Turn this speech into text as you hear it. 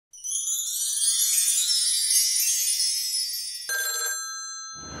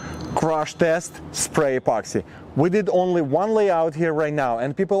crush test, spray epoxy. We did only one layout here right now,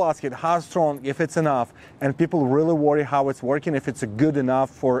 and people ask it how strong, if it's enough, and people really worry how it's working, if it's good enough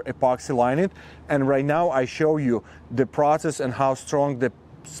for epoxy lining. And right now I show you the process and how strong the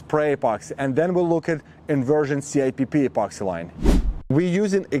spray epoxy, and then we'll look at inversion CIPP epoxy line. We're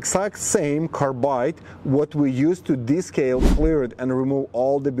using exact same carbide what we used to descale, clear it, and remove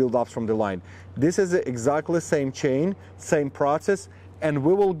all the buildups from the line. This is exactly the same chain, same process, and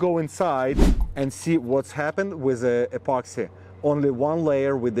we will go inside and see what's happened with the epoxy. Only one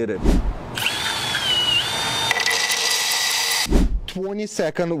layer we did it.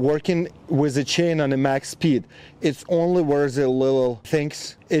 20-second working with the chain on a max speed. It's only where the little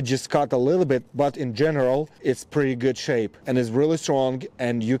things, it just cut a little bit, but in general, it's pretty good shape and it's really strong,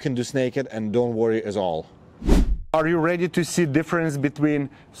 and you can do snake it and don't worry at all. Are you ready to see difference between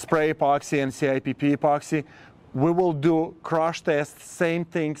spray epoxy and CIPP epoxy? We will do crush test, same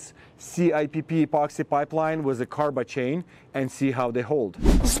things, CIPP epoxy pipeline with a carbide chain, and see how they hold.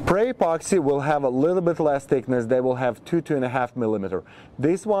 Spray epoxy will have a little bit less thickness. They will have 2–2.5 millimeter.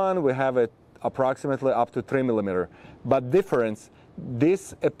 This one we have it approximately up to 3 millimeter. But difference,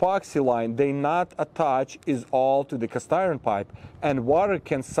 this epoxy line, they not attach is all to the cast iron pipe, and water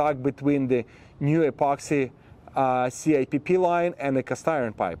can suck between the new epoxy CIPP line and the cast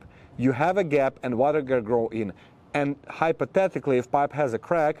iron pipe. You have a gap and water can grow in, and hypothetically if pipe has a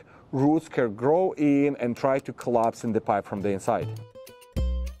crack, roots can grow in and try to collapse in the pipe from the inside.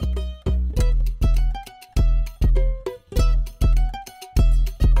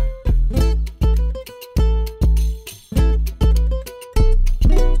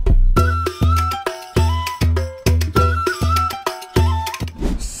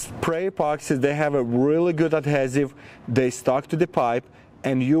 Spray epoxies, they have a really good adhesive, they stuck to the pipe,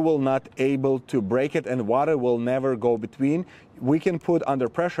 and you will not able to break it, and water will never go between. We can put under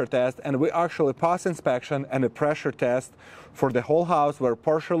pressure test, and we actually pass inspection and a pressure test for the whole house, where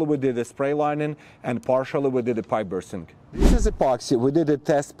partially we did a spray lining and partially we did a pipe bursting. This is epoxy. We did a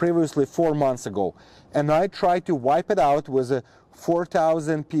test previously 4 months ago, and I tried to wipe it out with a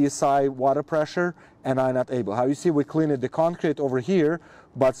 4,000 psi water pressure, and I'm not able. How you see, we cleaned the concrete over here,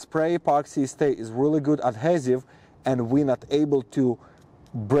 but spray epoxy is really good adhesive, and we're not able to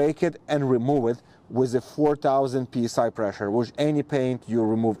break it and remove it with a 4,000 psi pressure, which any paint you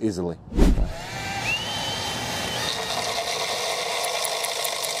remove easily.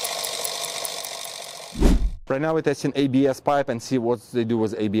 Right now we're testing ABS pipe and see what they do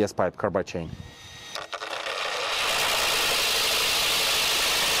with ABS pipe, carbide chain.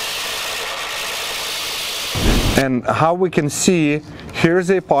 And how we can see, here's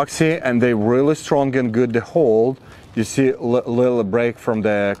the epoxy, and they're really strong and good to hold. You see a little break from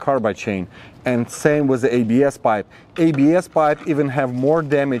the carbide chain, and same with the ABS pipe. ABS pipe even have more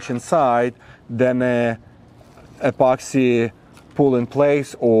damage inside than a epoxy pull in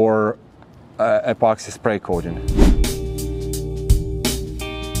place or epoxy spray coating.